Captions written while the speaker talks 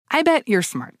I bet you're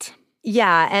smart.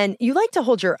 Yeah, and you like to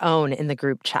hold your own in the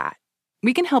group chat.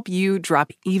 We can help you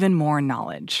drop even more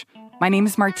knowledge. My name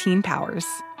is Martine Powers.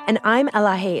 And I'm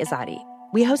Elahe Izadi.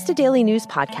 We host a daily news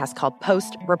podcast called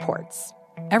Post Reports.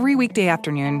 Every weekday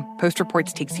afternoon, Post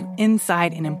Reports takes you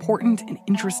inside an important and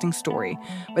interesting story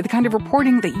with the kind of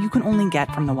reporting that you can only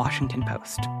get from the Washington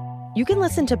Post. You can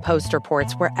listen to Post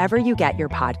Reports wherever you get your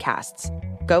podcasts.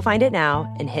 Go find it now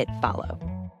and hit follow.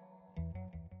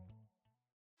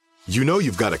 You know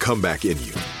you've got a comeback in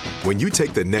you. When you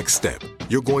take the next step,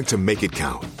 you're going to make it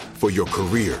count for your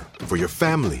career, for your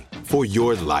family, for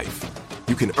your life.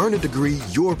 You can earn a degree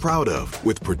you're proud of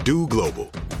with Purdue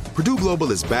Global. Purdue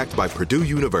Global is backed by Purdue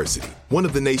University, one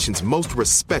of the nation's most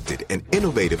respected and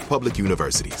innovative public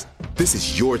universities. This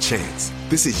is your chance.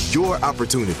 This is your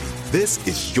opportunity. This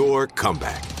is your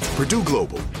comeback. Purdue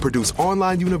Global, Purdue's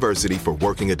online university for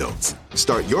working adults.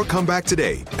 Start your comeback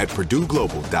today at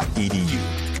purdueglobal.edu.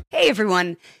 Hey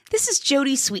everyone, this is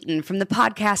Jodie Sweetin from the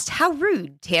podcast How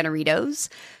Rude, Tanneritos.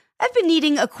 I've been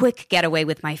needing a quick getaway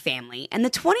with my family, and the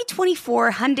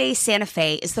 2024 Hyundai Santa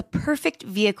Fe is the perfect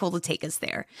vehicle to take us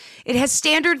there. It has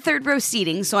standard third-row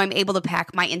seating, so I'm able to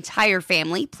pack my entire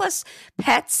family, plus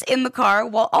pets, in the car,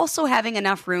 while also having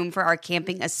enough room for our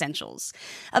camping essentials.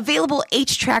 Available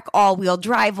H-Track all-wheel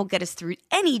drive will get us through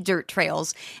any dirt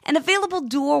trails, and available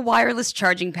dual wireless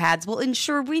charging pads will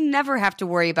ensure we never have to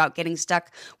worry about getting stuck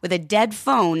with a dead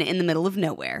phone in the middle of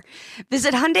nowhere.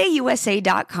 Visit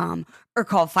HyundaiUSA.com or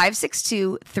call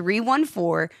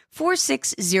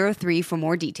 562-314-4603 for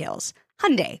more details.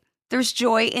 Hyundai, there's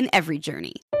joy in every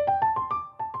journey.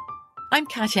 I'm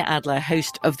Katya Adler,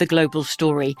 host of The Global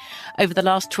Story. Over the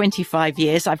last 25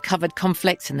 years, I've covered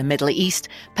conflicts in the Middle East,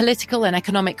 political and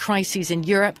economic crises in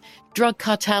Europe, drug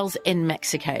cartels in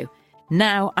Mexico.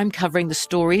 Now I'm covering the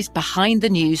stories behind the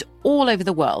news all over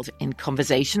the world in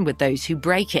conversation with those who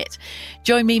break it.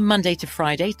 Join me Monday to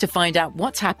Friday to find out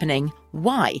what's happening,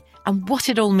 why, and what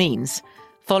it all means.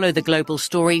 Follow The Global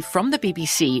Story from the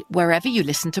BBC wherever you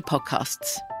listen to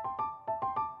podcasts.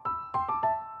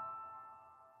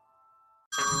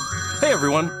 Hey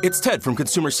everyone, it's Ted from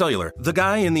Consumer Cellular, the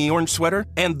guy in the orange sweater,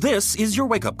 and this is your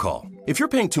wake-up call. If you're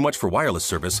paying too much for wireless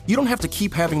service, you don't have to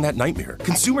keep having that nightmare.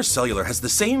 Consumer Cellular has the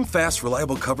same fast,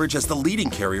 reliable coverage as the leading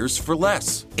carriers for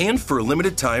less. And for a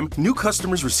limited time, new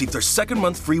customers receive their second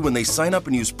month free when they sign up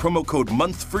and use promo code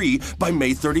MONTHFREE by May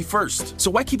 31st.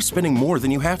 So why keep spending more than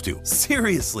you have to?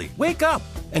 Seriously, wake up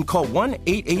and call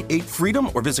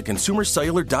 1-888-FREEDOM or visit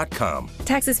consumercellular.com.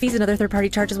 Taxes, fees, and other third-party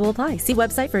charges will apply. See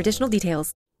website for additional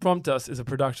details. Prompt Us is a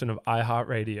production of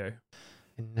iHeartRadio.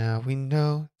 And now we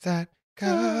know that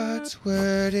God's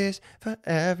word is for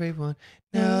everyone.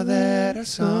 Now that our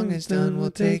song is done, we'll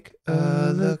take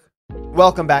a look.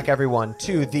 Welcome back, everyone,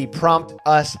 to the Prompt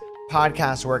Us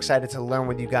podcast. We're excited to learn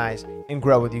with you guys and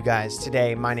grow with you guys.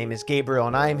 Today, my name is Gabriel,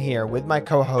 and I'm here with my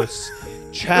co-hosts,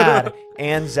 Chad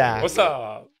and Zach. What's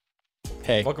up?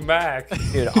 Hey. Welcome back.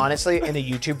 Dude, honestly, in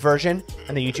the YouTube version,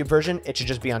 it should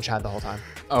just be on Chad the whole time.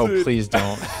 Oh, please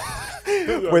don't.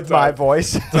 With my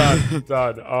voice. Done.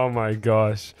 Oh my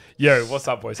gosh. Yo, what's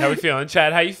up, boys? How we feeling?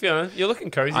 Chad, how you feeling? You're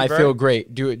looking cozy, I bro. feel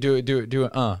great. Do it. You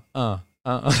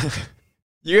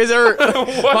guys are...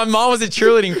 My mom was a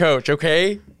cheerleading coach,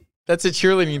 okay? That's a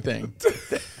cheerleading thing.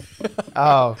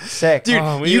 Oh, sick.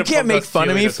 Dude, you can't make fun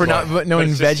of me for not knowing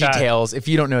VeggieTales if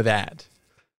you don't know that.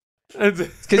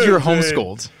 It's because you were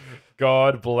homeschooled.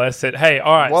 God bless it. Hey,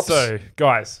 all right. Whoops. So,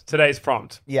 guys, today's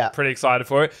prompt. Yeah. Pretty excited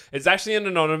for it. It's actually an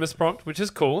anonymous prompt, which is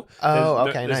cool. Oh,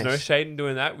 there's okay, There's no nice. shade in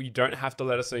doing that. You don't have to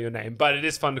let us know your name, but it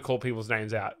is fun to call people's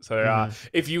names out. So,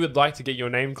 if you would like to get your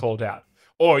name called out,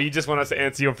 or you just want us to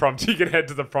answer your prompt, you can head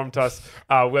to the Prompt Us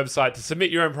website to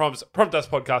submit your own prompts,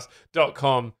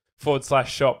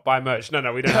 promptuspodcast.com/shop buy merch.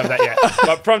 No, we don't have that yet.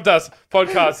 But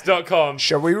promptuspodcast.com.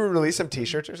 Should we release some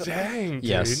t-shirts or something? Dang, dude.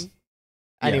 Yes.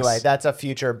 Anyway, that's a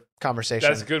future conversation.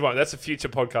 That's a good one. That's a future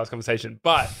podcast conversation.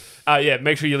 But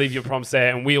make sure you leave your prompts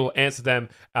there and we will answer them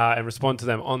and respond to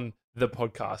them on the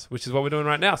podcast, which is what we're doing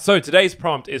right now. So today's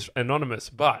prompt is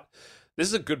anonymous, but this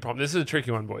is a good prompt. This is a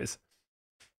tricky one, boys.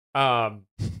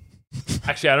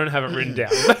 Actually, I don't have it written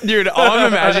down. Dude, all I'm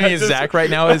imagining is Zach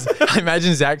right now is, I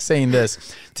imagine Zach saying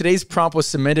this. Today's prompt was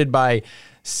submitted by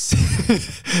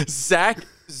Zach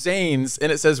Zanes,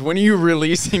 and it says, when are you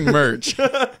releasing merch?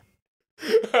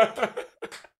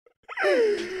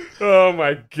 Oh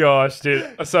my gosh,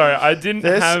 dude. Sorry, I didn't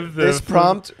have the... This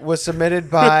prompt was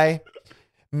submitted by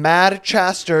Mad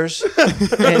Chasters,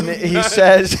 and he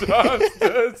says...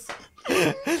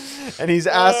 and he's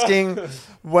asking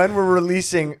when we're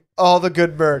releasing all the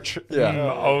good merch.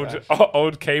 Yeah.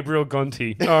 Old Gabriel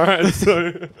Gonti. All right,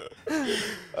 so...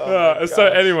 So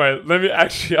anyway, let me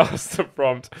actually ask the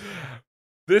prompt.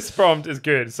 This prompt is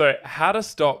good. So, how to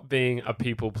stop being a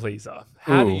people pleaser?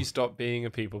 How do you stop being a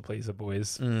people pleaser,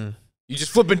 boys? You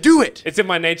just flip and do it. It's in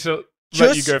my nature. Just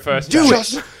let you go first. do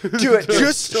Jack. it. Do it.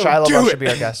 Just Shia do LaBeouf it. should be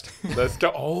our guest. Let's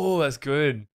go. Oh, that's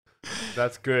good.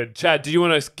 That's good. Chad, do you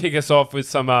want to kick us off with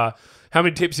some? How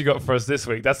many tips you got for us this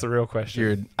week? That's the real question.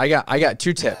 Dude, I got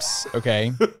 2 tips.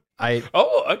 Okay.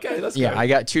 Okay. Let's go. I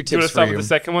got 2 tips Do you want to for start you. with the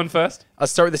second one first? I'll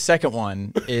start with the second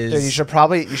one. Is Dude, you should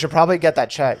probably get that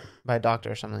checked by a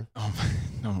doctor or something.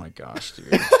 Oh my gosh,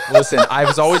 dude. Listen, I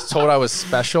was always told I was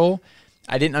special.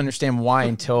 I didn't understand why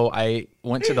until I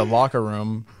went to the locker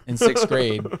room in 6th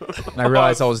grade and I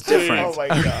realized I was different. Oh my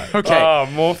God. Okay. Oh,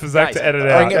 more for Zach to edit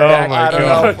Bring out. it back. Oh my I don't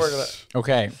know if god. we're gonna-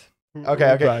 Okay.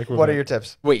 Okay. What are your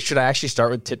tips? Wait, should I actually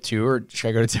start with tip 2 or should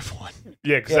I go to tip 1?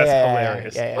 Yeah, because that's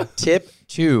hilarious. Yeah. Tip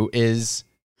 2 is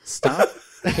stop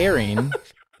caring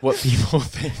what people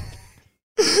think.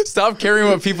 Stop caring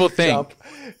what people think.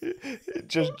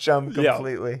 Just jump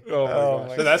completely. Oh my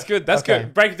gosh. So that's good. That's Okay.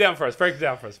 good. Break it down for us. Frank.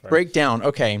 Break down.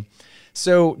 Okay.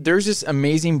 So there's this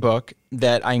amazing book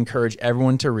that I encourage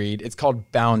everyone to read. It's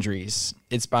called Boundaries.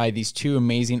 It's by these 2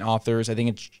 amazing authors. I think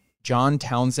it's John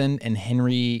Townsend and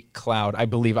Henry Cloud. I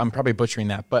believe I'm probably butchering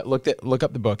that, but look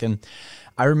up the book. And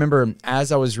I remember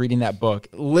as I was reading that book,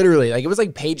 literally, like it was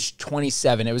like page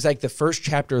 27. It was like the first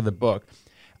chapter of the book.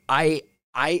 I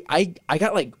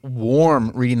got like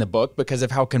warm reading the book because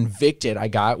of how convicted I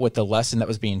got with the lesson that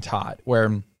was being taught.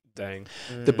 Where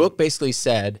the book basically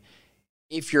said,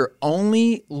 if you're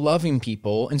only loving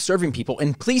people and serving people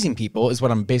and pleasing people, is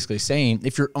what I'm basically saying.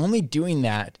 If you're only doing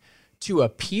that to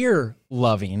appear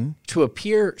loving, to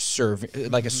appear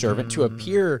like a servant, to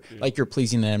appear like you're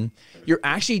pleasing them, you're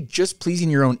actually just pleasing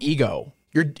your own ego.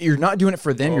 You're not doing it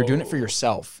for them, you're doing it for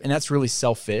yourself. And that's really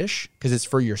selfish because it's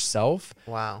for yourself.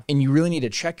 Wow. And you really need to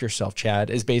check yourself, Chad,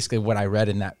 is basically what I read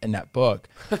in that book.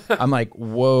 I'm like,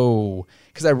 whoa.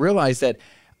 Because I realized that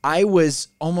I was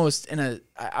in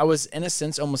a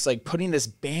sense almost like putting this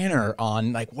banner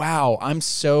on, like, wow, I'm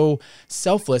so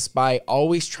selfless by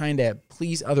always trying to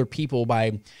please other people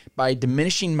by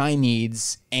diminishing my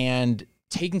needs and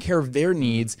taking care of their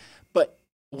needs. But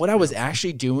what I was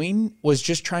actually doing was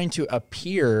just trying to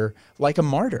appear like a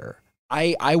martyr.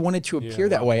 I wanted to appear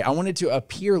that way. I wanted to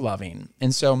appear loving.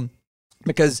 And so,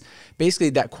 because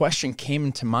basically that question came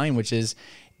into mind, which is,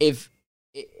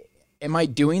 am I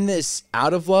doing this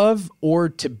out of love or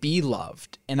to be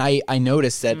loved? And I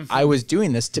noticed that I was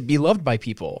doing this to be loved by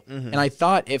people. And I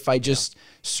thought if I just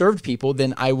served people,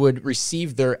 then I would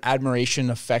receive their admiration,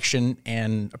 affection,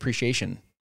 and appreciation.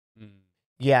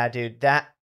 Yeah, dude,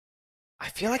 I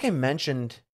feel like I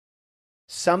mentioned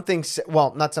something,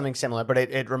 well, not something similar, but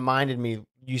it reminded me,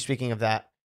 you speaking of that,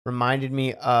 reminded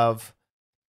me of,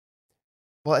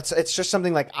 well, it's just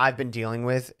something like I've been dealing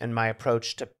with in my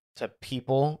approach to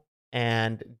people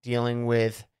and dealing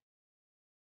with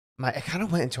it kind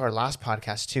of went into our last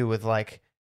podcast too, with like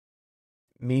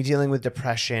me dealing with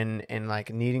depression and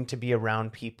like needing to be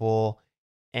around people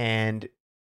and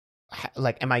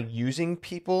like, am I using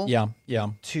people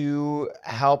to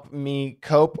help me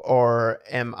cope, or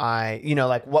am I,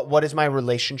 like what is my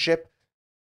relationship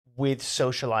with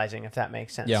socializing, if that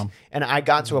makes sense? Yeah. And I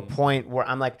got to a point where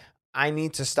I'm like, I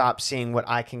need to stop seeing what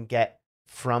I can get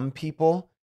from people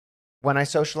when I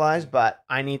socialize, but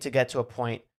I need to get to a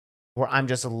point where I'm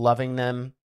just loving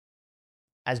them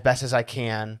as best as I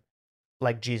can,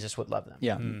 like Jesus would love them.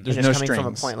 Yeah. There's no coming from a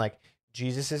strings. point like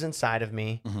Jesus is inside of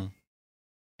me.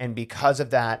 And because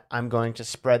of that, I'm going to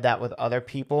spread that with other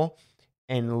people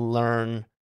and learn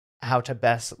how to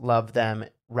best love them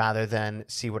rather than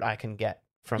see what I can get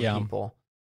from people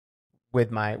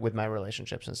with my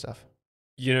relationships and stuff.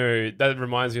 That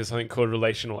reminds me of something called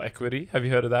relational equity. Have you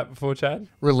heard of that before, Chad?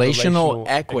 Relational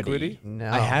equity?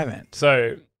 No. I haven't.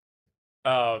 So,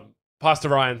 Pastor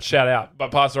Ryan, shout out.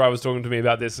 But Pastor Ryan was talking to me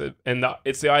about this, and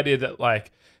it's the idea that like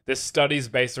there's studies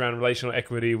based around relational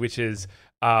equity, which is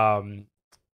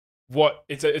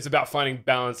it's about finding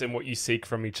balance in what you seek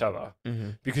from each other.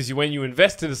 Because when you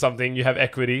invest into something, you have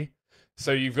equity.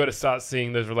 So you've got to start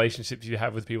seeing those relationships you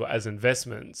have with people as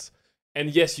investments.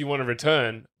 And yes, you want to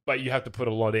return, but you have to put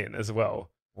a lot in as well.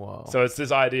 Whoa. So it's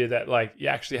this idea that like you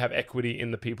actually have equity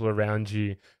in the people around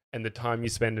you and the time you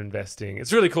spend investing.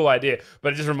 It's a really cool idea,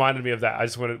 but it just reminded me of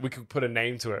that. We could put a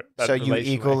name to it. So you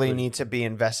equally need to be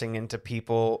investing into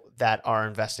people that are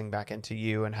investing back into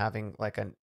you and having like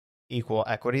an equal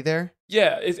equity there.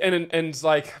 Yeah. And it's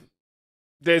like,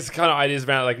 there's kind of ideas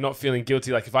around like not feeling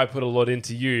guilty. Like if I put a lot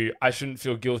into you, I shouldn't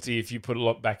feel guilty if you put a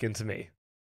lot back into me.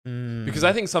 Because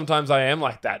I think sometimes I am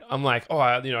like that. I'm like, oh,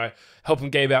 I helping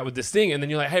Gabe out with this thing. And then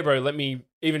you're like, hey, bro, let me,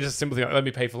 even just simply, let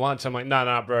me pay for lunch. I'm like,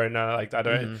 no, bro, no, like, I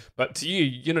don't. But to you,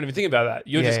 you're not even thinking about that.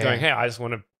 You're just going, hey, I just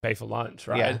want to pay for lunch,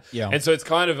 right? Yeah. And so it's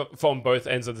kind of from both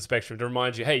ends of the spectrum to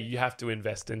remind you, hey, you have to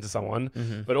invest into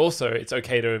someone. But also it's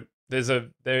okay to,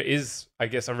 there is, I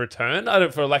guess, a return,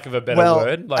 for lack of a better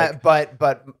word. Like,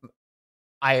 but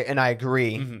I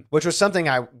agree, which was something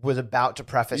I was about to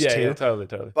preface too. Yeah,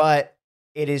 totally. But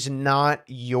it is not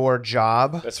your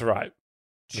job. That's right.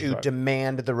 To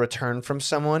demand the return from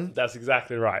someone. That's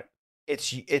exactly right.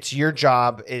 It's your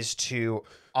job is to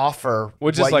offer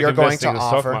what you're going to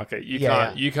offer. Stock market.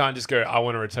 You can't just go, I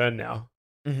want to return now.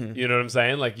 You know what I'm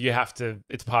saying? Like you have to.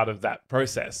 It's part of that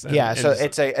process. So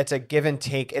it's a give and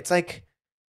take. It's like,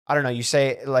 I don't know. You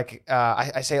say like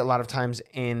I say a lot of times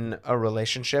in a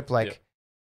relationship, like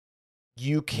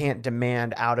you can't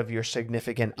demand out of your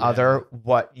significant other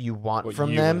what you want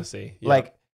from them.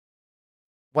 Like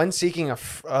when seeking a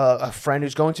friend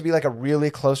who's going to be like a really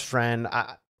close friend,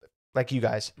 like you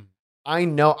guys, I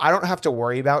know I don't have to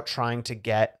worry about trying to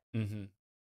get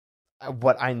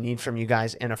what I need from you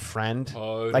guys in a friend.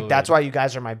 Totally. Like that's why you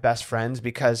guys are my best friends,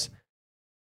 because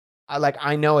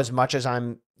I know as much as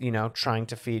I'm, trying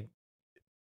to feed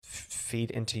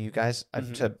into you guys,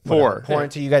 to pour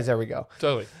into you guys. There we go.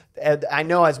 Totally. And I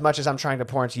know as much as I'm trying to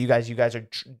pour into you guys are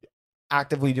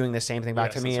actively doing the same thing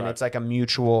back to me, and it's like a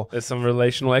mutual. There's some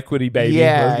relational equity, baby.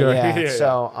 Yeah.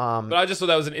 So, but I just thought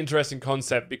that was an interesting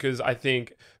concept because I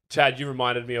think, Chad, you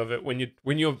reminded me of it when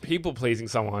you're people pleasing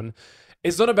someone.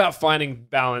 It's not about finding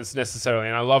balance necessarily,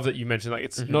 and I love that you mentioned like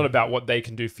it's not about what they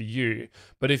can do for you.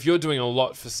 But if you're doing a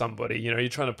lot for somebody, you're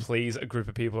trying to please a group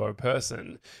of people or a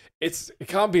person, it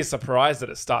can't be a surprise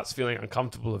that it starts feeling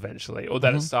uncomfortable eventually, or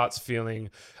that it starts feeling,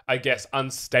 I guess,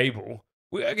 unstable.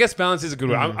 I guess balance is a good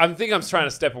word. I think I'm trying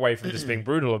to step away from just being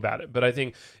brutal about it, but I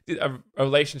think a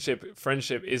relationship,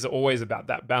 friendship is always about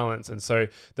that balance. And so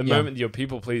the moment you're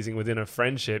people pleasing within a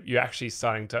friendship, you're actually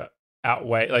starting to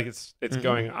outweigh, like it's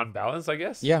going unbalanced, I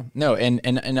guess. Yeah, no, and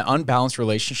an unbalanced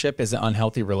relationship is an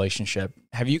unhealthy relationship.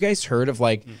 Have you guys heard of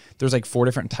there's 4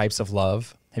 different types of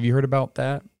love? Have you heard about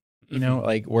that?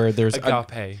 Like where there's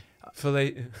agape.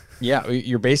 Yeah,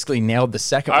 you're basically nailed the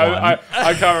second one.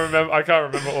 I can't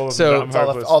remember all of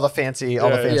them. All the fancy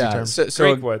terms.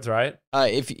 So Greek words, right?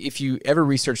 If you ever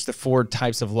research the 4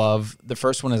 types of love, the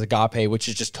first one is agape, which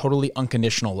is just totally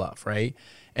unconditional love, right?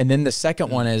 And then the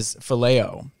second one is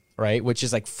phileo, right? Which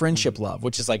is like friendship love,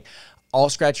 which is like I'll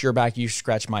scratch your back, you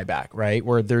scratch my back, right?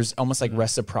 Where there's almost like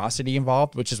reciprocity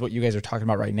involved, which is what you guys are talking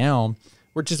about right now,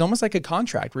 which is almost like a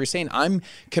contract where you're saying I'm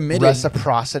committed.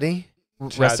 Reciprocity.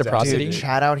 Dude,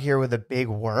 Chad out here with the big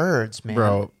words, man.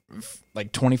 Bro,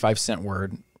 like 25-cent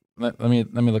word. Let me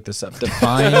look this up.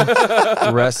 Define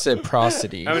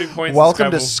reciprocity. How many points? Welcome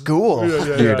to school.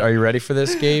 Dude, are you ready for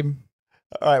this, Gabe?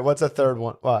 All right, what's the third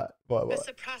one? What?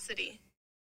 Reciprocity.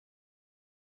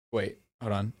 Wait,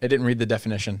 hold on. It didn't read the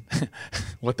definition.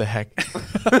 What the heck?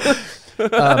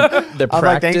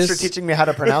 Thanks for teaching me how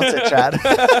to pronounce it, Chad.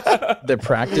 The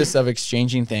practice of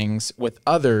exchanging things with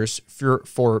others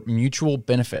for mutual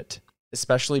benefit,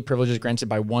 especially privileges granted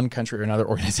by one country or another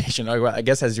organization. I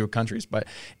guess it has to do with countries, but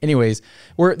anyways,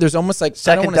 where there's almost like,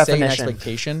 I don't want to say an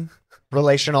expectation.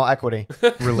 Relational equity.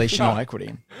 Relational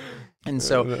equity. And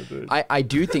so I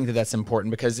do think that that's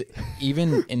important, because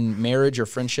even in marriage or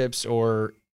friendships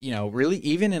or, really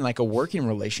even in like a working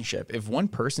relationship, if one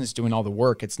person is doing all the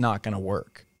work, it's not going to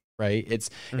work, right? It's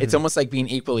almost like being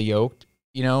equally yoked,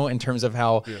 in terms of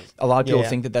how a lot of people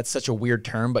think that that's such a weird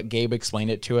term, but Gabe explained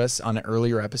it to us on an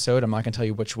earlier episode. I'm not going to tell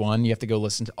you which one. You have to go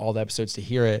listen to all the episodes to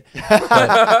hear it.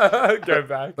 Go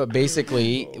back. But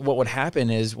basically what would happen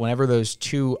is whenever those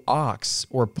 2 ox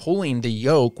were pulling the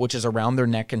yoke, which is around their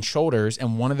neck and shoulders,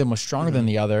 and one of them was stronger than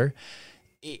the other,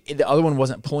 the other one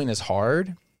wasn't pulling as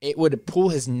hard. It would pull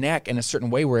his neck in a certain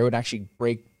way where it would actually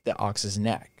break the ox's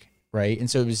neck, right? And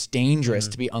so it was dangerous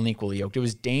to be unequally yoked. It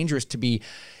was dangerous to be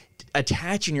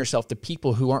attaching yourself to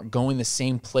people who aren't going the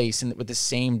same place and with the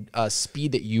same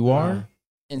speed that you are.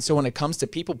 And so when it comes to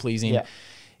people pleasing,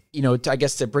 I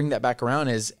guess to bring that back around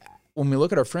is when we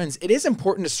look at our friends, it is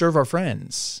important to serve our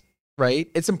friends, right?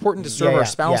 It's important to serve our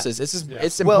spouses.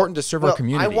 It's important to serve our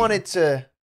community. I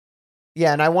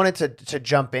wanted to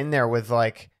jump in there with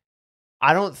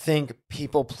I don't think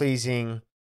people pleasing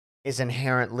is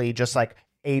inherently just like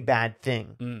a bad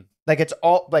thing. Like it's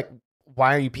all like,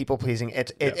 why are you people pleasing?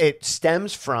 It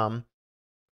stems from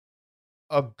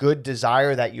a good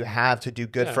desire that you have to do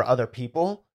good for other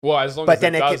people. Well, as long as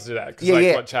it does do that.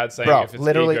 Because what Chad's saying, if it's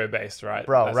ego-based, right?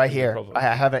 Bro, right here. I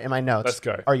have it in my notes. Let's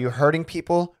go. Are you hurting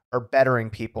people or bettering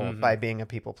people by being a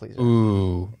people pleaser?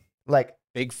 Ooh, Like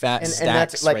big fat and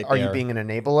stacks that's like, right are there. you being an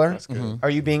enabler? That's good. Are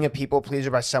you being a people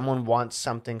pleaser by someone wants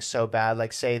something so bad?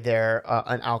 Like say they're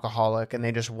an alcoholic and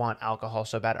they just want alcohol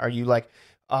so bad. Are you like,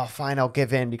 oh, fine, I'll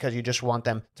give in because you just want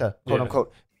them to quote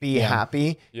unquote be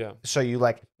happy? Yeah. So you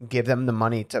like give them the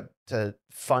money to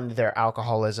fund their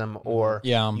alcoholism, or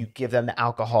you give them the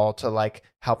alcohol to like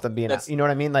help them be you know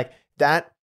what I mean? Like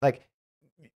that, like,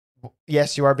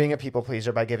 yes, you are being a people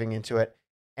pleaser by giving into it.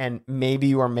 And maybe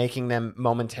you are making them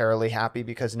momentarily happy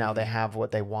because now they have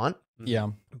what they want. Yeah.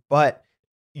 But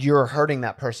you're hurting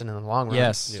that person in the long run.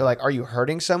 Yes. So like, are you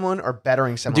hurting someone or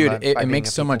bettering someone? Dude, by it being makes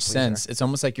a so people much pleaser? sense. It's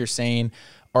almost like you're saying,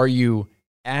 are you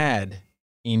adding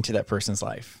to that person's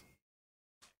life?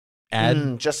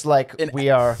 Just like we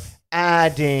are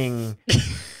adding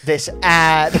this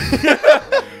ad.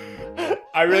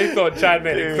 I really thought Chad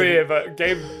made it clear, but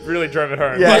Gabe really drove it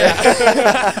home.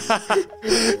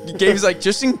 Gabe's like,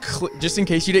 just in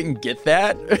case you didn't get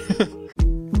that.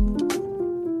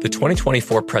 The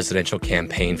 2024 presidential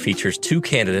campaign features two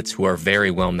candidates who are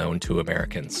very well known to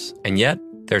Americans. And yet,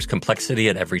 there's complexity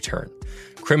at every turn.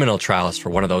 Criminal trials for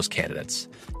one of those candidates.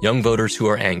 Young voters who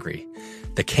are angry.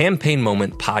 The Campaign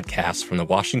Moment podcast from the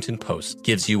Washington Post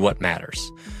gives you what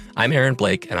matters. I'm Aaron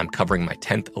Blake, and I'm covering my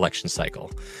 10th election cycle.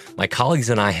 My colleagues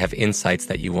and I have insights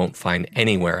that you won't find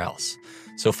anywhere else.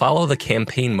 So follow the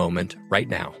Campaign Moment right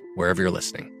now, wherever you're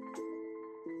listening.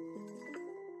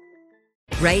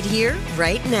 Right here,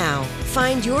 right now.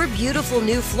 Find your beautiful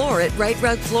new floor at Right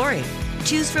Rug Flooring.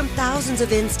 Choose from thousands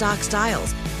of in-stock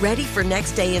styles, ready for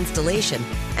next day installation,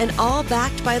 and all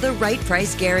backed by the right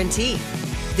price guarantee.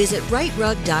 Visit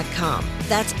rightrug.com.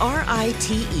 That's RITERUG.com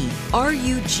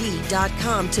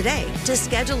today to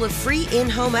schedule a free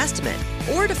in-home estimate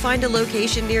or to find a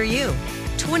location near you.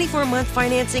 24-month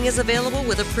financing is available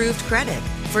with approved credit.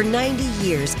 For 90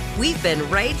 years, we've been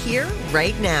right here,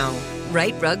 right now.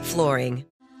 Right Rug Flooring.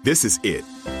 This is it.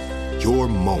 Your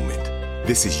moment.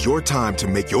 This is your time to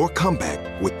make your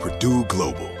comeback with Purdue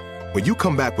Global. When you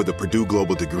come back with a Purdue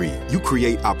Global degree, you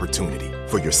create opportunity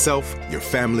for yourself, your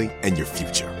family, and your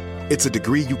future. It's a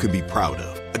degree you can be proud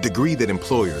of, a degree that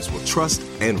employers will trust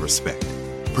and respect.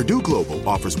 Purdue Global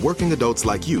offers working adults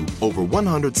like you over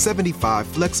 175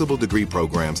 flexible degree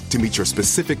programs to meet your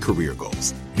specific career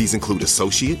goals. These include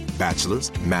associate,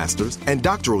 bachelor's, master's, and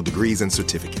doctoral degrees and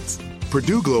certificates.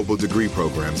 Purdue Global degree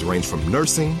programs range from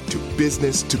nursing to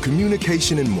business to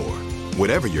communication and more.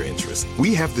 Whatever your interest,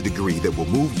 we have the degree that will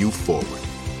move you forward.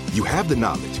 You have the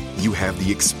knowledge, you have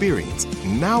the experience.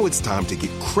 Now it's time to get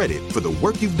credit for the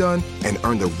work you've done and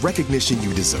earn the recognition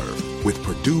you deserve with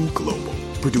Purdue Global,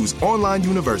 Purdue's online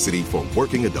university for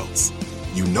working adults.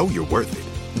 You know you're worth it.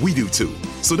 We do too.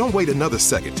 So don't wait another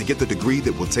second to get the degree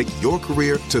that will take your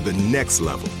career to the next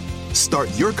level. Start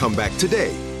your comeback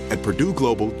today at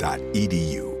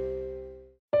purdueglobal.edu.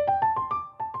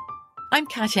 I'm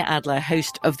Katya Adler,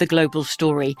 host of The Global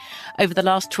Story. Over the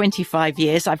last 25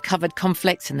 years, I've covered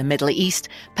conflicts in the Middle East,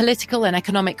 political and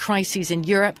economic crises in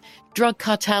Europe, drug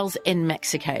cartels in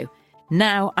Mexico.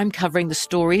 Now I'm covering the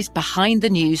stories behind the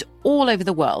news all over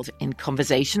the world in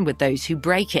conversation with those who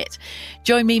break it.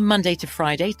 Join me Monday to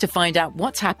Friday to find out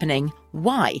what's happening,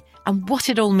 why, and what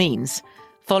it all means.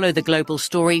 Follow The Global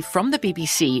Story from the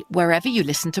BBC wherever you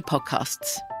listen to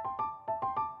podcasts.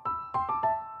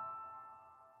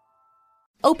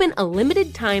 Open a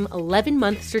limited-time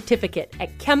 11-month certificate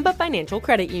at Kemba Financial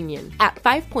Credit Union. At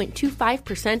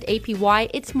 5.25% APY,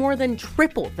 it's more than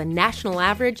triple the national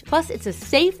average, plus it's a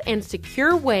safe and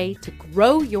secure way to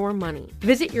grow your money.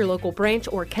 Visit your local branch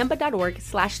or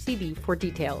kemba.org/cb for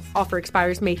details. Offer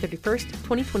expires May 31st,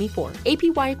 2024.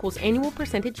 APY equals annual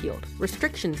percentage yield.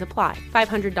 Restrictions apply.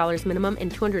 $500 minimum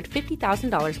and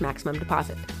 $250,000 maximum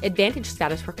deposit. Advantage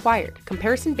status required.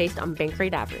 Comparison based on bank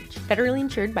rate average. Federally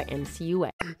insured by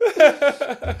NCUA.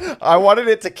 I wanted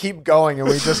it to keep going, and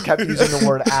we just kept using the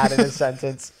word add in a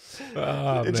sentence.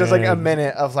 It's just like a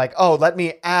minute of like, oh, let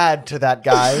me add to that,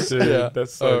 guys. Dude,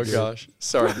 that's so good. Gosh.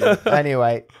 Sorry, dude.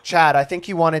 Anyway, Chad, I think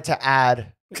you wanted to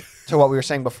add to what we were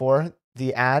saying before,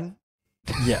 the ad.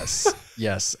 Yes.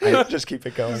 Just keep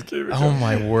it going. Oh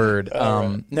my word.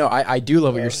 No, I do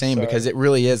love what you're saying because it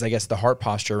really is, I guess, the heart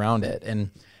posture around it. And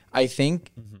I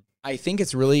think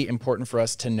it's really important for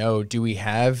us to know, do we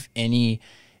have any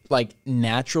like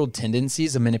natural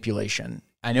tendencies of manipulation?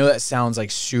 I know that sounds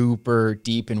like super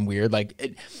deep and weird.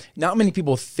 Like not many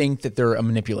people think that they're a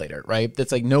manipulator, right?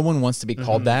 That's like, no one wants to be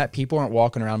called that. People aren't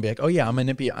walking around and be like, oh yeah,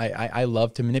 I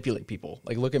love to manipulate people.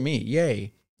 Like, look at me.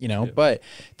 Yay. You know, but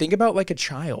think about like a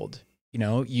child, you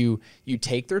know, you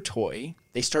take their toy,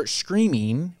 they start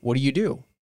screaming. What do?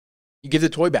 You give the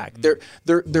toy back.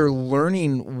 They're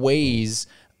learning ways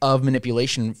of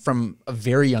manipulation from a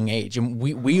very young age, and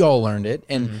we all learned it.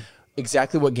 And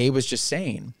exactly what Gabe was just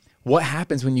saying. What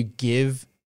happens when you give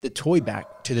the toy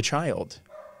back to the child?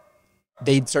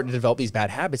 They'd start to develop these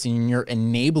bad habits, and you're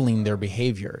enabling their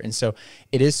behavior. And so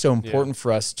it is so important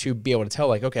for us to be able to tell,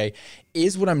 like, okay,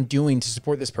 is what I'm doing to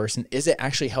support this person, is it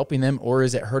actually helping them or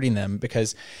is it hurting them?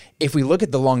 Because if we look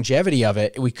at the longevity of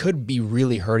it, we could be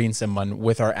really hurting someone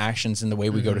with our actions and the way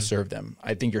we go to serve them.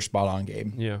 I think you're spot on,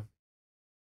 Gabe. Yeah.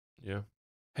 Yeah.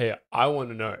 Hey, I want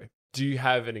to know, do you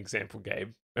have an example, Gabe?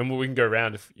 And we can go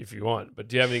around if you want, but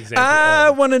do you have an example I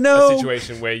want to know a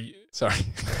situation where you... Sorry.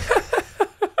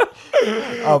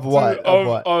 Of what?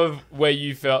 Of where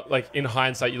you felt like in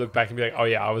hindsight you look back and be like, oh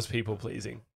yeah, I was people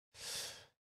pleasing.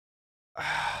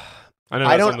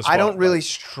 I don't really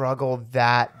struggle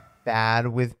that bad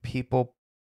with people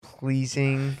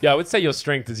pleasing. Yeah, I would say your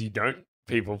strength is you don't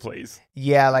people please.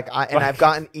 Yeah, I've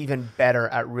gotten even better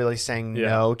at really saying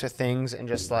no to things and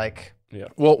just like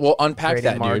We'll unpack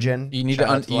that, margin. Dude. You need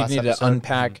to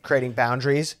unpack creating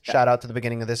boundaries. Shout out to the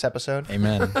beginning of this episode.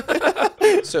 Amen.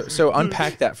 So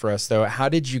unpack that for us, though. How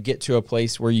did you get to a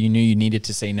place where you knew you needed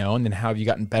to say no, and then how have you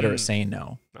gotten better at saying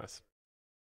no? Nice.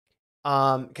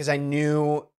 Because I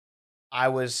knew I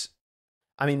was.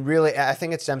 I mean, really, I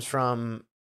think it stems from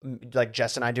like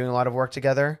Jess and I doing a lot of work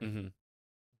together.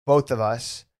 Both of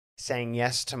us saying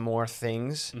yes to more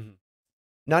things,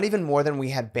 not even more than we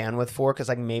had bandwidth for, because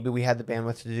like maybe we had the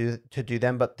bandwidth to do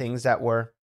them, but things that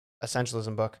were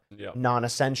essentialism book,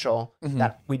 non-essential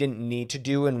that we didn't need to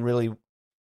do and really.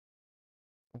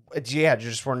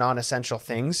 Just were non-essential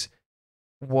things,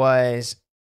 was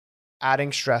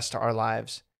adding stress to our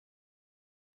lives,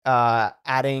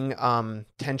 adding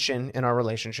tension in our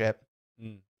relationship.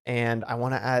 And I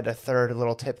want to add a third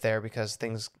little tip there because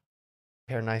things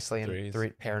pair nicely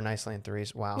in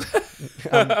threes. Wow.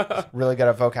 I'm really good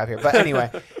at vocab here. But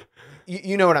anyway,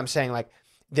 you know what I'm saying? Like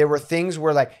there were things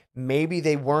where like maybe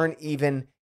they weren't even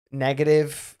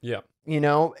negative. Yeah. You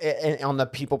know, on the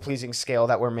people-pleasing scale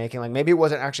that we're making, like maybe it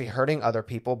wasn't actually hurting other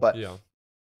people, but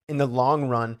in the long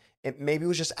run, it maybe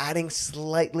was just adding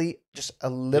slightly, just a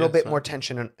little bit more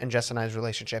tension in Jess and I's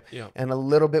relationship, and a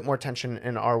little bit more tension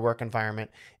in our work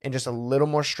environment, and just a little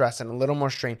more stress and a little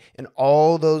more strain, and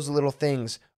all those little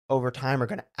things over time are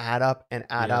going to add up and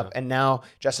add up. And now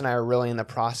Jess and I are really in the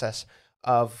process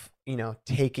of, you know,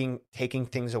 taking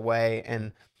things away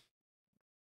and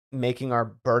making our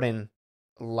burden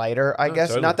lighter, I guess.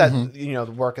 Totally. Not that you know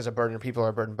the work is a burden or people are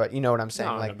a burden, but you know what I'm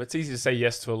saying. No, but it's easy to say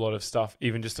yes to a lot of stuff,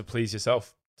 even just to please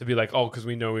yourself. To be like, oh, because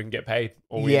we know we can get paid,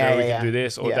 or we know we can do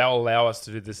this, or that will allow us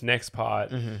to do this next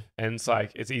part. And it's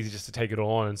like it's easy just to take it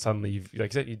all on, and suddenly you've,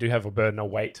 like I said, you do have a burden, a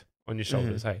weight on your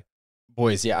shoulders. Hey,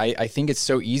 boys, I think it's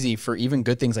so easy for even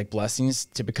good things like blessings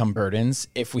to become burdens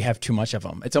if we have too much of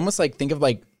them. It's almost like, think of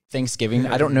like Thanksgiving.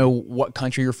 I don't know what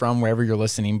country you're from, wherever you're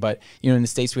listening, but you know, in the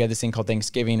States we have this thing called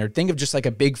Thanksgiving, or think of just like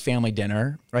a big family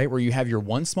dinner, right? Where you have your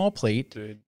one small plate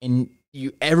and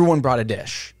everyone brought a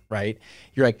dish, right?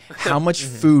 You're like, how much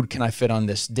food can I fit on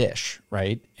this dish,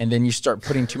 right? And then you start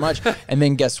putting too much, and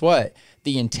then guess what?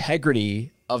 The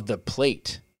integrity of the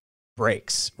plate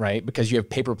breaks, right? Because you have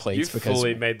paper plates. Because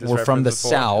fully made this we're from the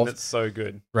South. It's so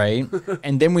good, right?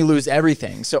 And then we lose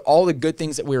everything. So all the good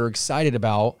things that we were excited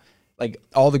about, like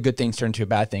all the good things turn into a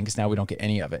bad thing because now we don't get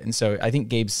any of it. And so I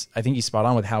think he's spot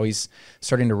on with how he's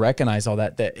starting to recognize all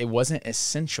that it wasn't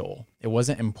essential. It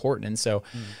wasn't important. And so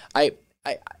I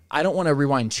don't want to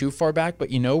rewind too far back,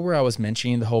 but you know where I was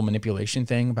mentioning the whole manipulation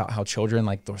thing about how children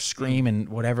like they'll scream and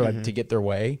whatever like to get their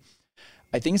way.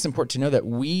 I think it's important to know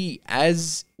that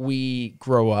as we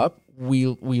grow up, we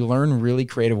learn really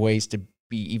creative ways to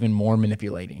be even more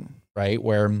manipulating, right?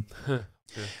 Where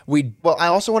well, I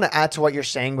also want to add to what you're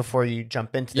saying before you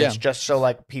jump into this, just so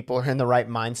like people are in the right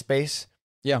mind space.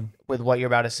 Yeah. With what you're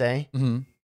about to say.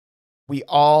 We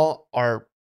all are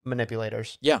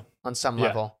manipulators. Yeah. On some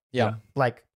level. Yeah.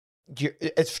 Like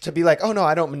it's to be like, oh no,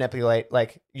 I don't manipulate.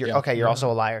 Like you're okay. You're also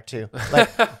a liar too. Like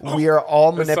we are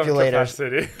all manipulators.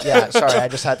 Yeah. Sorry. I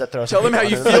just had to throw Tell them how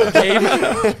you feel, Gabe.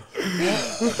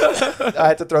 I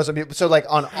had to throw some people. So like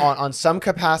on some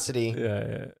capacity,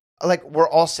 like we're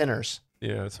all sinners.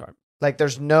 Yeah, that's right. Like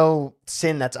there's no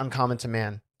sin that's uncommon to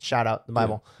man. Shout out the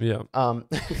Bible. Yeah.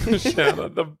 Shout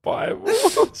out the Bible.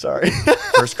 Sorry. 1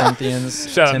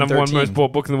 Corinthians. Shout out number 1 most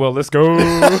bought book in the world. Let's go.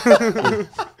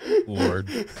 Lord.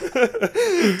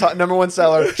 Number 1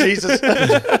 seller. Jesus.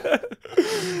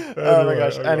 Oh my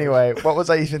gosh. Anyway, what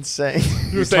was I even saying?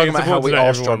 You're talking about how we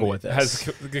all struggle with this. Has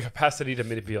the capacity to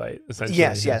manipulate, essentially.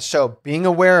 Yes. So being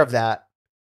aware of that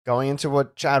going into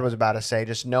what Chad was about to say,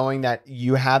 just knowing that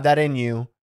you have that in you.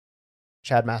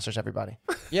 Chad masters everybody.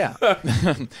 Yeah.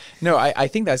 No, I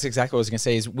think that's exactly what I was going to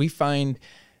say is we find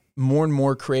more and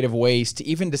more creative ways to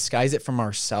even disguise it from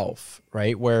ourselves,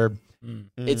 right? Where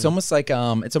it's almost like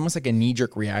a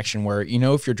knee-jerk reaction where, you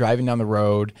know, if you're driving down the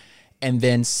road and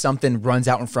then something runs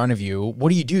out in front of you,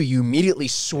 what do? You immediately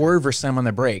swerve or slam on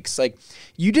the brakes. Like,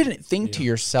 you didn't think to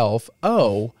yourself,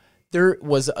 oh, there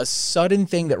was a sudden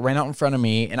thing that ran out in front of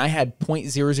me and I had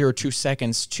 0.002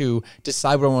 seconds to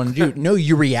decide what I want to do. No,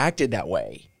 you reacted that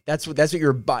way. That's what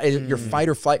your fight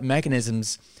or flight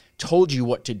mechanisms told you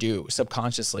what to do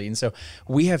subconsciously. And so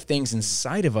we have things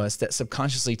inside of us that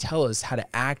subconsciously tell us how to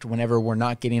act whenever we're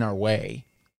not getting our way.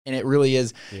 And it really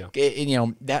is, you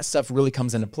know, that stuff really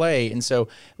comes into play. And so,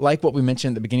 like what we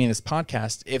mentioned at the beginning of this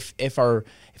podcast,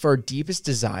 if our deepest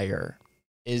desire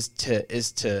is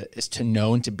to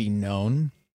know and to be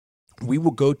known, we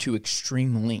will go to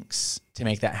extreme lengths to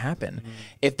make that happen.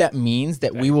 If that means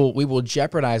that we will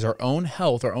jeopardize our own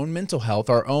health, our own mental health,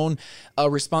 our own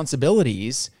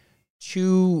responsibilities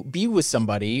to be with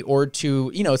somebody or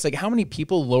to, you know, it's like how many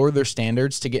people lower their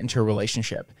standards to get into a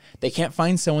relationship? They can't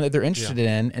find someone that they're interested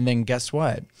in. And then guess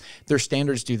what? Their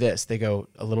standards do this. They go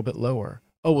a little bit lower.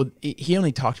 Oh, well, he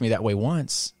only talked to me that way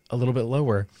once, a little bit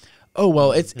lower. Oh,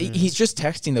 well, he's just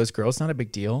texting those girls. Not a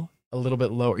big deal. A little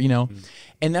bit lower, you know?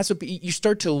 And that's what you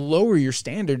start to lower your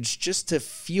standards just to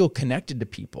feel connected to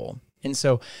people. And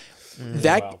so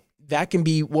that can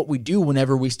be what we do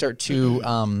whenever we start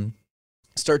to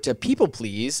people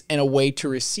please and a way to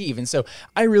receive. And so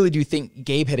I really do think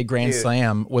Gabe had a grand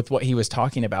slam with what he was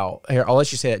talking about. Here, I'll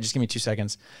let you say that. Just give me 2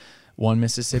 seconds. 1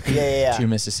 Mississippi, 2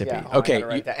 Mississippi.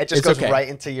 Okay. It just goes right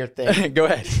into your thing. Go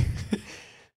ahead.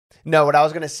 No, what I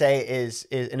was going to say is,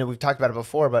 and we've talked about it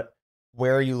before, but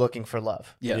where are you looking for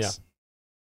love? Yes.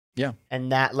 Yeah.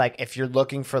 And that, like, if you're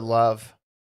looking for love,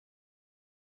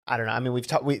 I don't know. I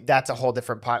mean, that's a whole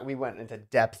different pod. We went into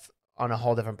depth on a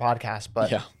whole different podcast,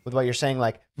 but with what you're saying,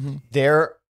 like,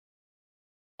 there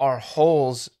are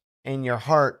holes in your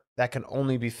heart that can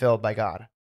only be filled by God.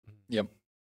 Yep.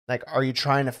 Like, are you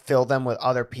trying to fill them with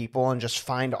other people and just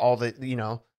find all the, you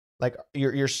know, like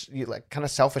you're like kind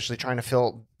of selfishly trying to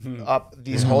fill up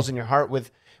these holes in your heart with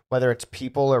whether it's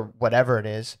people or whatever it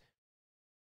is.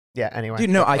 Yeah. Anyway, dude,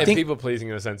 no, I think people pleasing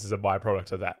in a sense is a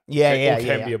byproduct of that. Yeah, It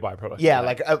can be a byproduct. Yeah,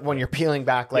 like when you're peeling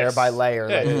back layer by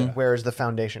layer, where is the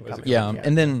foundation coming? Yeah,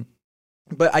 and then,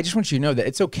 but I just want you to know that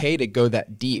it's okay to go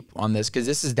that deep on this because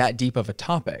this is that deep of a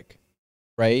topic.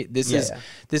 Right? This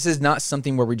is not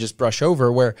something where we just brush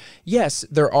over where, yes,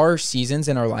 there are seasons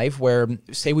in our life where,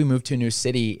 say we move to a new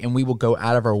city and we will go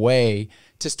out of our way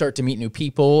to start to meet new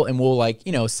people and we'll, like,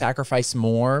 you know, sacrifice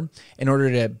more in order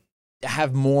to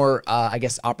have more, I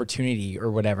guess, opportunity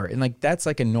or whatever. And like, that's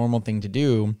like a normal thing to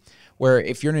do where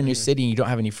if you're in a new city and you don't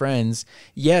have any friends,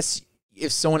 yes,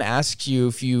 if someone asks you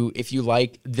if you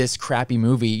like this crappy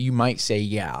movie, you might say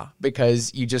yeah,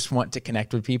 because you just want to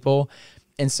connect with people.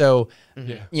 And so,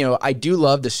 you know, I do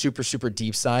love the super, super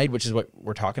deep side, which is what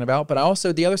we're talking about. But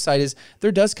also the other side is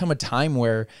there does come a time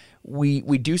where we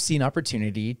do see an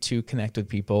opportunity to connect with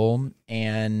people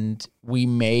and we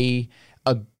may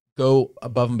go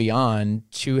above and beyond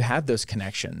to have those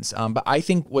connections. But I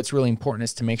think what's really important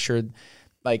is to make sure,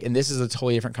 like, and this is a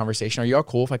totally different conversation. Are you all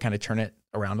cool if I kind of turn it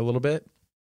around a little bit?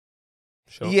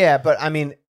 Sure. Yeah, but I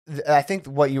mean, I think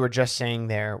what you were just saying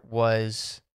there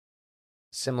was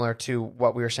similar to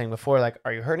what we were saying before. Like,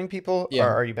 are you hurting people or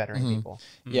are you bettering people?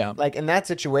 Yeah. Like in that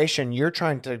situation, you're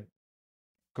trying to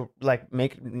like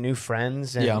make new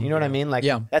friends and you know what I mean? Like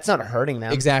that's not hurting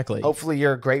them. Exactly. Hopefully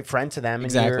you're a great friend to them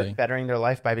and you're bettering their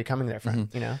life by becoming their friend,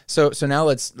 you know? So now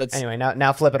let's anyway,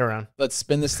 now flip it around. Let's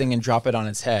spin this thing and drop it on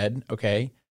its head.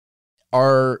 Okay.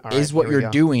 Is what you're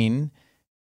doing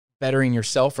bettering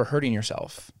yourself or hurting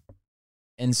yourself?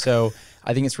 And so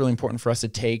I think it's really important for us to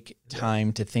take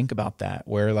time to think about that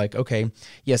where like, okay,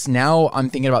 yes, now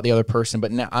I'm thinking about the other person,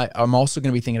 but now I'm also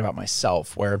going to be thinking about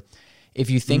myself where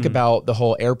if you think about the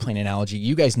whole airplane analogy,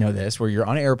 you guys know this, where you're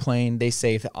on an airplane, they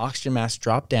say if the oxygen mask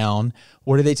drop down,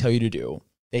 what do they tell you to do?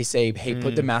 They say, hey,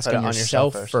 put the mask on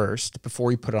yourself first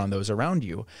before you put it on those around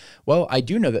you. Well, I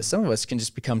do know that some of us can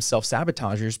just become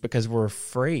self-sabotagers because we're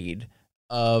afraid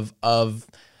of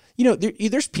you know,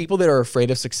 there's people that are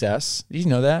afraid of success. Did you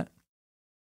know that?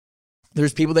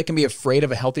 There's people that can be afraid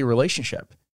of a healthy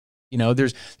relationship. You know,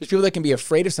 there's people that can be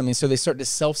afraid of something, so they start to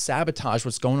self-sabotage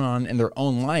what's going on in their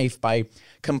own life by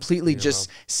completely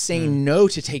just saying no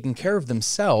to taking care of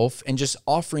themselves and just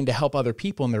offering to help other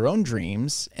people in their own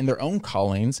dreams and their own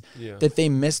callings that they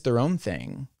miss their own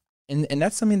thing. And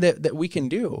that's something that we can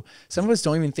do. Some of us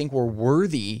don't even think we're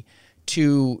worthy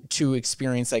to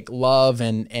experience like love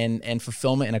and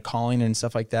fulfillment and a calling and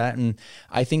stuff like that. And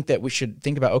I think that we should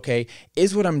think about, okay,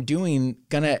 is what I'm doing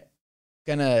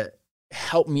gonna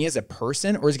help me as a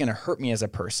person, or is it gonna hurt me as a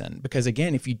person? Because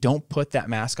again, if you don't put that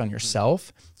mask on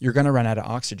yourself, you're gonna run out of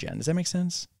oxygen. Does that make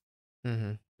sense?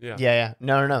 Mm-hmm. Yeah.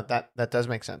 No. That does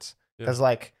make sense. Because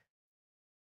like,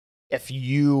 if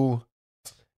you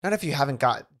haven't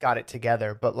got it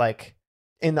together, but like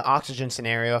in the oxygen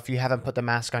scenario, if you haven't put the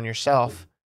mask on yourself,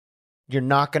 you're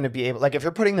not going to be able, like if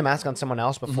you're putting the mask on someone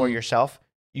else before yourself,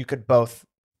 you could both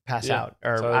pass out.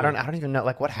 Or totally. I don't even know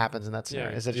like what happens in that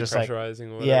scenario. Is it just like, or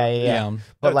whatever. Yeah.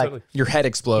 But no, like totally. Your head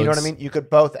explodes. You know what I mean? You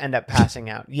could both end up passing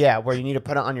out. Yeah. Where you need to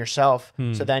put it on yourself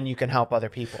so then you can help other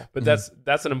people. But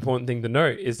that's an important thing to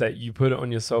note, is that you put it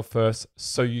on yourself first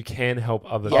so you can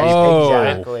help others.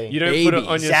 Exactly. You don't put it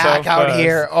on yourself Zach out first.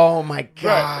 here. Oh my gosh.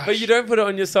 Right. But you don't put it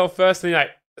on yourself first and you're like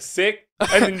sick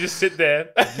and then you just sit there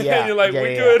and you're like,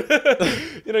 we're good.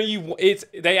 You know,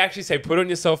 they actually say put it on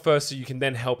yourself first so you can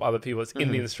then help other people. It's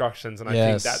in the instructions. And I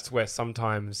think that's where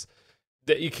sometimes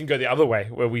that you can go the other way,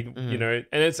 where we, you know,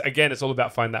 and it's all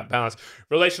about finding that balance.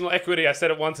 Relational equity, I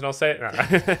said it once and I'll say it now.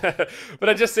 But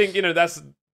I just think, you know,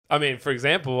 for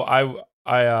example, I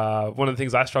one of the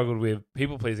things I struggled with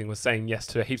people pleasing was saying yes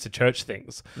to heaps of church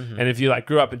things. And if you like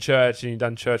grew up in church and you've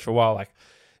done church for a while, like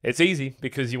it's easy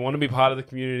because you want to be part of the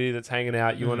community that's hanging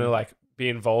out. You want to like be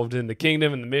involved in the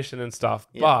kingdom and the mission and stuff.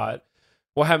 Yeah. But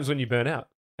what happens when you burn out?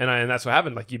 And that's what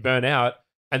happened. Like you burn out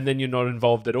and then you're not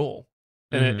involved at all.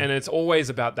 And it's always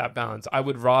about that balance. I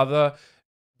would rather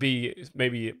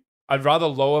I'd rather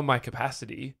lower my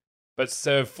capacity, but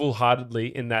serve full-heartedly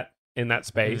in that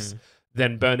space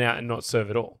than burn out and not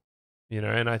serve at all. You know,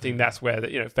 and I think that's where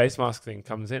the face mask thing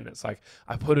comes in. It's like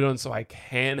I put it on so I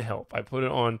can help. I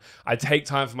take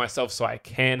time for myself so I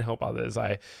can help others.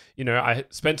 I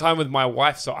spend time with my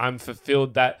wife so I'm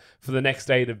fulfilled that for the next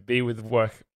day to be with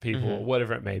work people or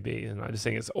whatever it may be. And I just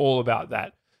think it's all about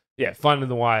that. Yeah, finding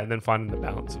the why and then finding the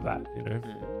balance of that, you know?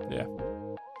 Yeah.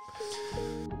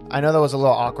 I know there was a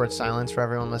little awkward silence for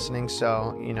everyone listening,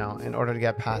 so, you know, in order to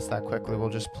get past that quickly, we'll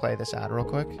just play this ad real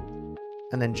quick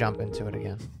and then jump into it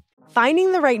again.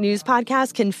 Finding the right news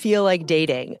podcast can feel like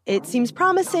dating. It seems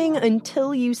promising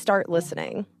until you start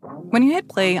listening. When you hit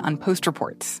play on Post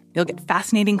Reports, you'll get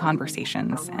fascinating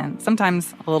conversations and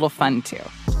sometimes a little fun, too.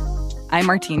 I'm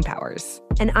Martine Powers.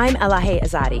 And I'm Elahe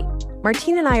Azadi.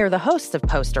 Martine and I are the hosts of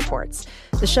Post Reports.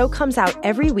 The show comes out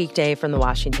every weekday from the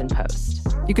Washington Post.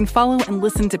 You can follow and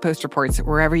listen to Post Reports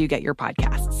wherever you get your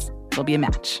podcasts. It'll be a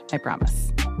match, I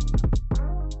promise.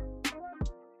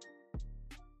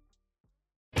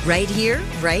 Right here,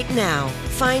 right now.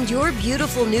 Find your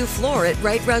beautiful new floor at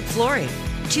Right Rug Flooring.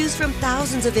 Choose from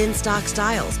thousands of in-stock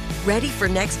styles, ready for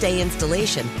next day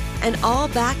installation, and all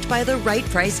backed by the right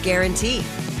price guarantee.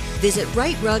 Visit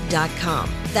rightrug.com.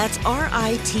 That's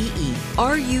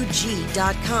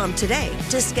RITERUG.com today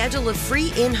to schedule a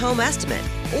free in-home estimate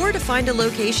or to find a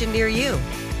location near you.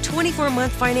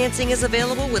 24-month financing is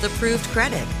available with approved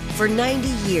credit. For 90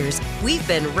 years, we've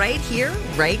been right here,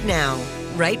 right now.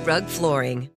 Right Rug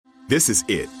Flooring. This is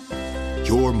it.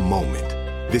 Your moment.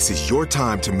 This is your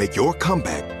time to make your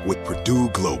comeback with Purdue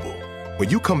Global. When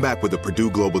you come back with a Purdue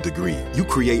Global degree, you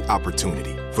create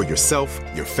opportunity for yourself,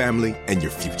 your family, and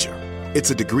your future.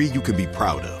 It's a degree you can be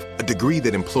proud of, a degree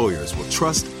that employers will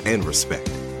trust and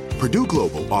respect. Purdue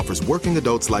Global offers working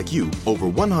adults like you over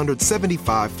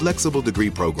 175 flexible degree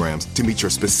programs to meet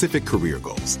your specific career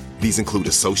goals. These include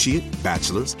associate,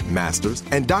 bachelor's, master's,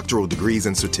 and doctoral degrees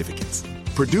and certificates.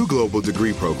 Purdue Global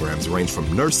degree programs range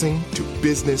from nursing to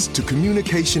business to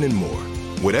communication and more.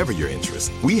 Whatever your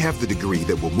interest, we have the degree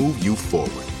that will move you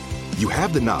forward. You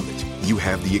have the knowledge, you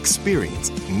have the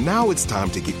experience. Now it's time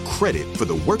to get credit for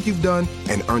the work you've done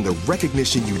and earn the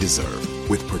recognition you deserve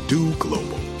with Purdue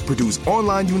Global, Purdue's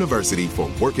online university for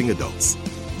working adults.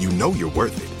 You know you're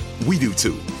worth it. We do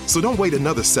too. So don't wait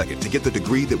another second to get the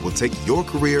degree that will take your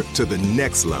career to the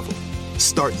next level.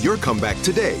 Start your comeback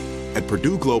today at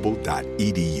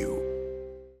purdueglobal.edu.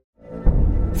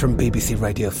 From BBC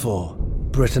Radio 4,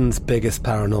 Britain's biggest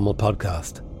paranormal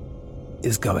podcast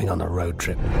is going on a road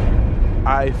trip.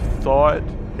 I thought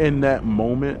in that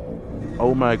moment,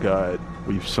 oh my God,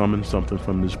 we've summoned something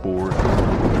from this board.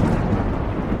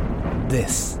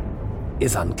 This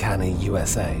is Uncanny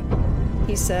USA.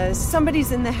 He says,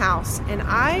 somebody's in the house, and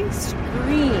I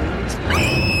screamed.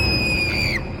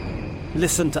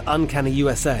 Listen to Uncanny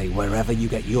USA wherever you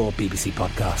get your BBC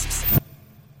podcasts,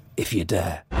 if you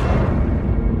dare.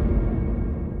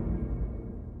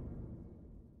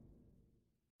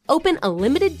 Open a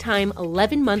limited-time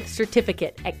 11-month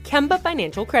certificate at Kemba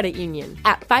Financial Credit Union.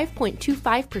 At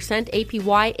 5.25%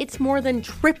 APY, it's more than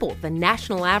triple the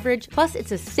national average, plus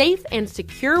it's a safe and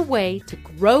secure way to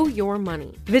grow your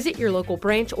money. Visit your local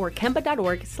branch or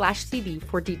kemba.org/CD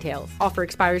for details. Offer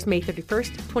expires May 31st,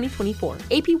 2024.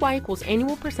 APY equals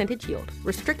annual percentage yield.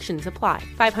 Restrictions apply.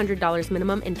 $500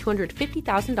 minimum and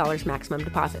 $250,000 maximum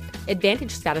deposit.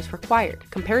 Advantage status required.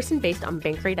 Comparison based on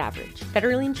bank rate average.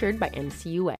 Federally insured by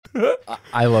NCUA.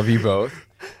 I love you both.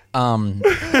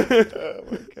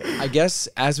 I guess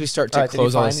as we start to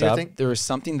close all this up, there was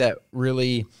something that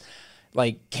really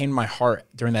came to my heart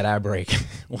during that ad break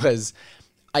was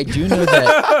I do know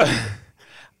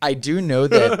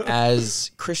that as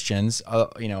Christians,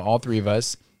 all three of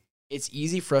us, it's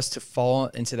easy for us to fall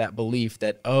into that belief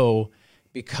that,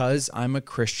 because I'm a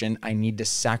Christian, I need to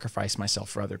sacrifice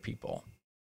myself for other people.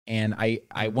 And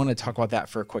I want to talk about that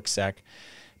for a quick sec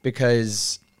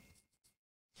because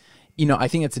I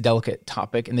think it's a delicate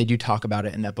topic, and they do talk about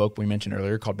it in that book we mentioned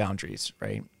earlier called Boundaries,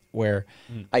 right? Where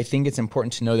I think it's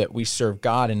important to know that we serve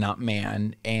God and not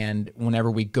man. And whenever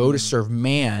we go to serve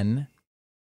man,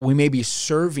 we may be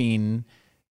serving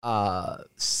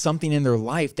something in their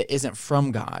life that isn't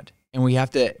from God. And we have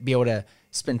to be able to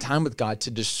spend time with God to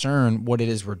discern what it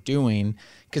is we're doing.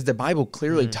 Because the Bible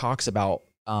clearly talks about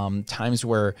times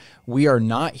where we are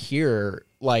not here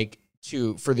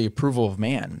for the approval of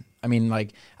man. I mean, I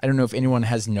don't know if anyone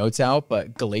has notes out,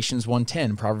 but Galatians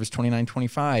 1:10, Proverbs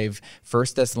 29:25,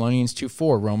 1 Thessalonians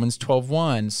 2:4, Romans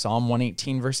 12:1, Psalm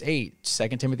 118 verse 8,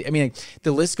 2 Timothy. I mean,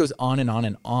 the list goes on and on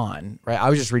and on, right? I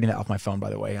was just reading that off my phone,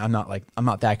 by the way. I'm not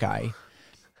that guy,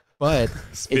 but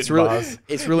it's really.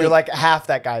 You're like half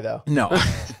that guy, though. No,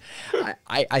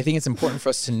 I think it's important for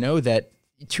us to know that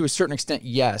to a certain extent,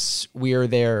 yes, we are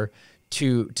there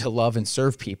to love and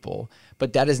serve people,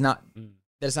 but that does not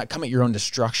come at your own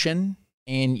destruction.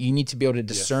 And you need to be able to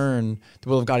discern the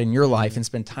will of God in your life and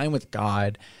spend time with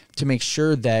God to make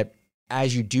sure that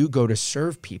as you do go to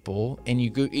serve people and you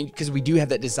go, because we do have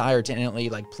that desire to innately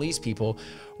please people,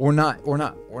 we're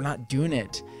not doing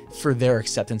it for their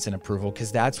acceptance and approval,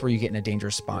 because that's where you get in a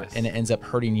dangerous spot and it ends up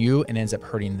hurting you and ends up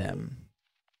hurting them.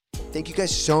 Thank you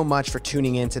guys so much for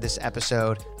tuning in to this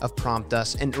episode of Prompt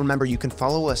Us. And remember, you can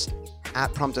follow us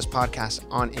at Prompt Us Podcast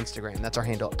on Instagram. That's our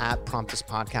handle, at Prompt Us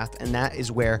Podcast. And that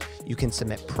is where you can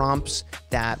submit prompts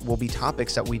that will be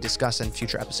topics that we discuss in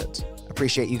future episodes.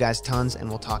 Appreciate you guys tons, and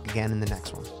we'll talk again in the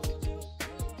next one.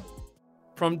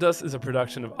 Prompt Us is a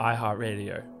production of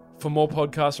iHeartRadio. For more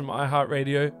podcasts from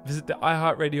iHeartRadio, visit the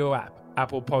iHeartRadio app,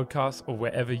 Apple Podcasts, or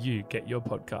wherever you get your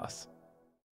podcasts.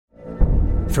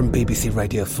 From BBC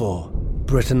Radio 4,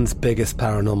 Britain's biggest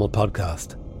paranormal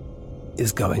podcast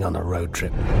is going on a road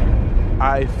trip.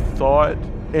 I thought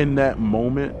in that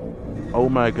moment, oh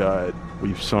my God,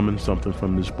 we've summoned something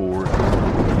from this board.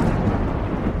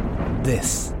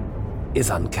 This is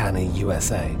Uncanny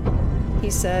USA. He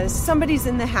says, somebody's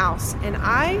in the house, and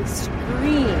I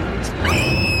screamed.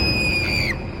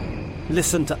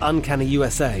 Listen to Uncanny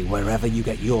USA wherever you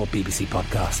get your BBC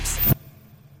podcasts,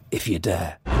 if you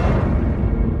dare.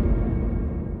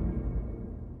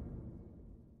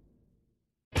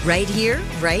 Right here,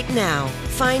 right now.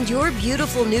 Find your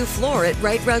beautiful new floor at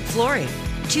Right Rug Flooring.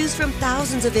 Choose from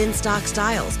thousands of in-stock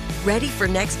styles, ready for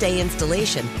next day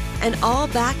installation, and all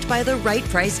backed by the right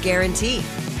price guarantee.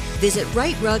 Visit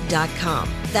rightrug.com.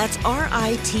 That's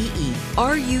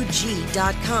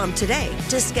RITERUG.com today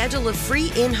to schedule a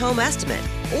free in-home estimate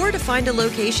or to find a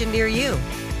location near you.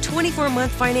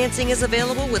 24-month financing is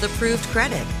available with approved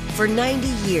credit. For 90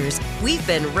 years, we've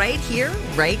been right here,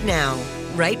 right now.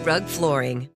 Right Rug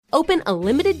Flooring. Open a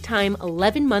limited-time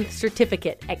 11-month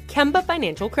certificate at Kemba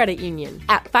Financial Credit Union.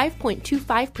 At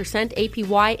 5.25%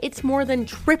 APY, it's more than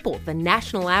triple the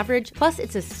national average, plus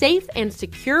it's a safe and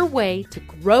secure way to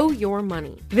grow your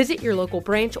money. Visit your local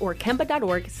branch or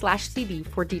kemba.org/CD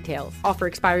for details. Offer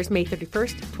expires May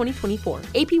 31st, 2024.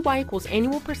 APY equals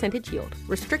annual percentage yield.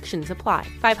 Restrictions apply.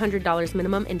 $500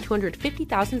 minimum and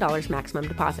 $250,000 maximum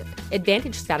deposit.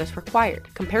 Advantage status required.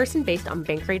 Comparison based on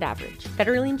bank rate average.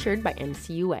 Federally insured by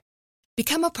NCUA.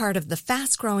 Become a part of the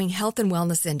fast-growing health and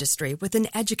wellness industry with an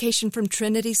education from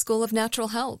Trinity School of Natural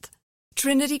Health.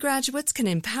 Trinity graduates can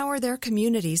empower their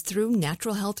communities through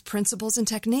natural health principles and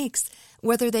techniques,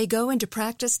 whether they go into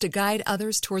practice to guide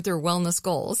others toward their wellness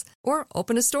goals or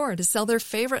open a store to sell their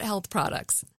favorite health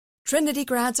products. Trinity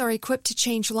grads are equipped to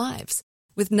change lives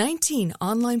with 19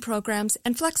 online programs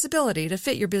and flexibility to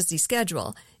fit your busy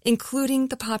schedule, including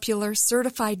the popular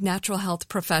Certified Natural Health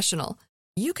Professional.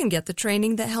 You can get the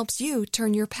training that helps you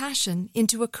turn your passion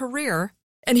into a career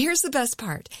And here's the best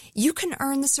part. You can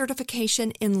earn the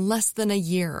certification in less than a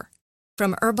year.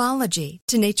 From herbology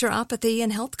to naturopathy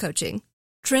and health coaching,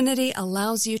 Trinity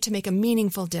allows you to make a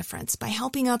meaningful difference by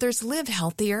helping others live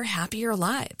healthier, happier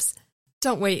lives.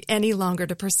 Don't wait any longer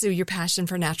to pursue your passion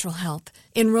for natural health.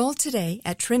 Enroll today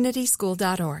at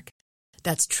trinityschool.org.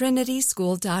 That's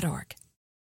trinityschool.org.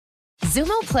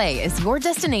 Zumo Play is your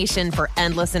destination for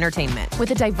endless entertainment. With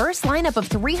a diverse lineup of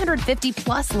 350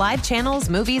 plus live channels,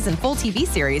 movies, and full TV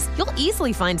series, you'll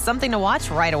easily find something to watch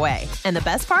right away. And the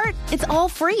best part? It's all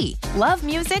free. Love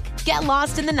music? Get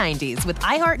lost in the 90s with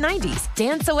iHeart 90s,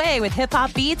 dance away with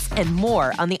hip-hop beats, and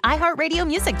more on the iHeartRadio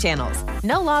music channels.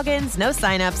 No logins, no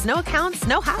signups, no accounts,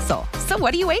 no hassle. So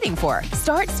what are you waiting for?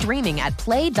 Start streaming at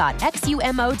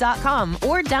play.xumo.com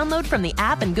or download from the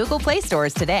app and Google Play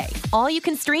stores today. All you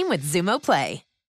can stream with Zumo Play.